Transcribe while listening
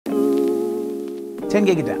10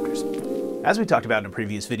 gig adapters. As we talked about in a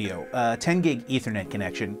previous video, a 10 gig Ethernet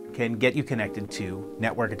connection can get you connected to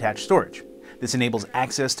network attached storage. This enables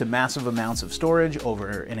access to massive amounts of storage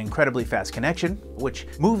over an incredibly fast connection, which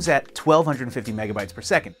moves at 1250 megabytes per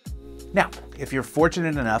second. Now, if you're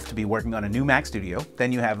fortunate enough to be working on a new Mac Studio,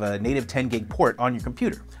 then you have a native 10 gig port on your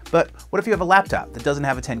computer. But what if you have a laptop that doesn't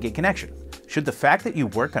have a 10 gig connection? Should the fact that you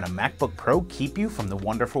work on a MacBook Pro keep you from the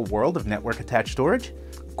wonderful world of network attached storage?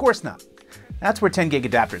 Of course not. That's where 10 gig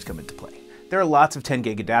adapters come into play. There are lots of 10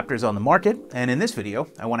 gig adapters on the market, and in this video,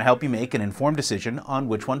 I want to help you make an informed decision on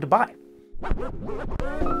which one to buy.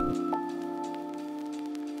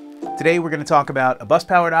 Today we're going to talk about a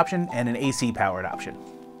bus-powered option and an AC-powered option.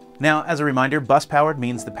 Now, as a reminder, bus-powered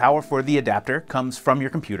means the power for the adapter comes from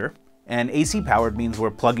your computer, and AC-powered means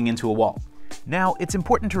we're plugging into a wall. Now, it's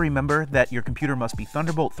important to remember that your computer must be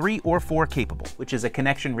Thunderbolt 3 or 4 capable, which is a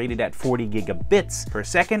connection rated at 40 gigabits per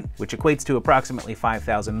second, which equates to approximately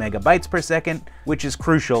 5,000 megabytes per second, which is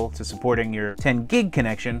crucial to supporting your 10 gig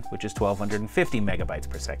connection, which is 1,250 megabytes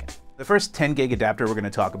per second. The first 10 gig adapter we're going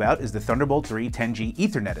to talk about is the Thunderbolt 3 10G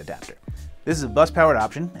Ethernet adapter. This is a bus-powered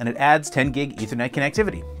option, and it adds 10 gig Ethernet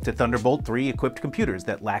connectivity to Thunderbolt 3 equipped computers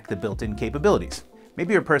that lack the built-in capabilities.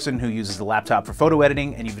 Maybe you're a person who uses the laptop for photo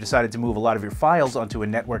editing and you've decided to move a lot of your files onto a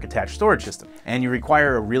network-attached storage system, and you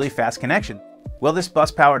require a really fast connection. Well, this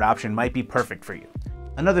bus-powered option might be perfect for you.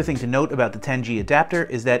 Another thing to note about the 10G adapter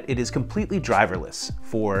is that it is completely driverless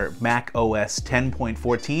for Mac OS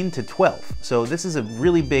 10.14 to 12, so this is a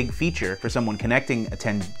really big feature for someone connecting a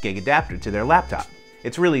 10 gig adapter to their laptop.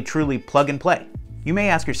 It's really truly plug and play. You may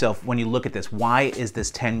ask yourself when you look at this, why is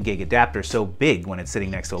this 10 gig adapter so big when it's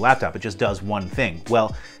sitting next to a laptop? It just does one thing.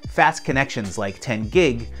 Well, fast connections like 10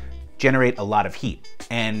 gig generate a lot of heat,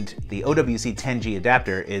 and the OWC 10G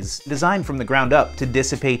adapter is designed from the ground up to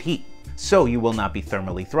dissipate heat, so you will not be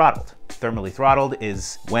thermally throttled. Thermally throttled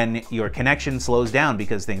is when your connection slows down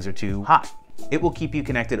because things are too hot. It will keep you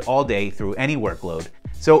connected all day through any workload.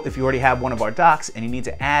 So if you already have one of our docks and you need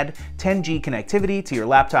to add 10G connectivity to your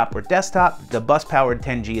laptop or desktop, the bus-powered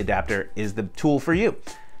 10G adapter is the tool for you.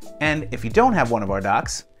 And if you don't have one of our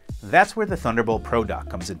docks, that's where the Thunderbolt Pro dock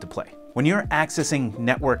comes into play. When you're accessing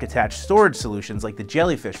network-attached storage solutions like the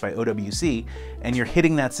Jellyfish by OWC, and you're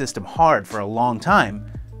hitting that system hard for a long time,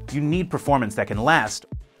 you need performance that can last.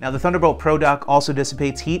 Now, the Thunderbolt Pro dock also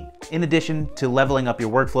dissipates heat, in addition to leveling up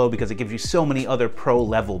your workflow because it gives you so many other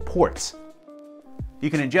pro-level ports. You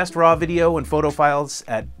can ingest raw video and photo files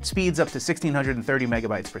at speeds up to 1630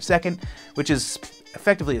 megabytes per second, which is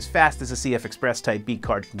effectively as fast as a CF Express Type B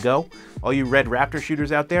card can go. All you Red Raptor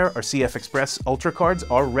shooters out there, our CF Express Ultra cards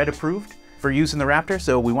are Red approved for use in the Raptor,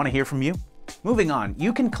 so we want to hear from you. Moving on,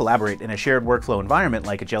 you can collaborate in a shared workflow environment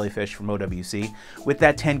like a Jellyfish from OWC with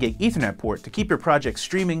that 10 gig Ethernet port to keep your project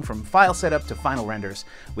streaming from file setup to final renders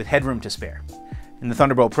with headroom to spare. And the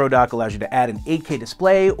Thunderbolt Pro dock allows you to add an 8K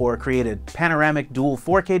display or create a panoramic dual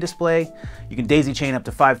 4K display. You can daisy chain up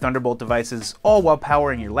to 5 Thunderbolt devices, all while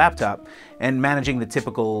powering your laptop and managing the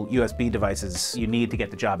typical USB devices you need to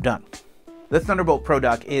get the job done. The Thunderbolt Pro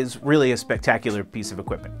dock is really a spectacular piece of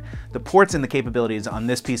equipment. The ports and the capabilities on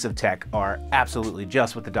this piece of tech are absolutely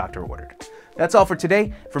just what the doctor ordered. That's all for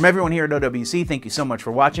today. From everyone here at OWC, thank you so much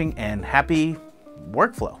for watching and happy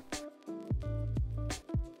workflow.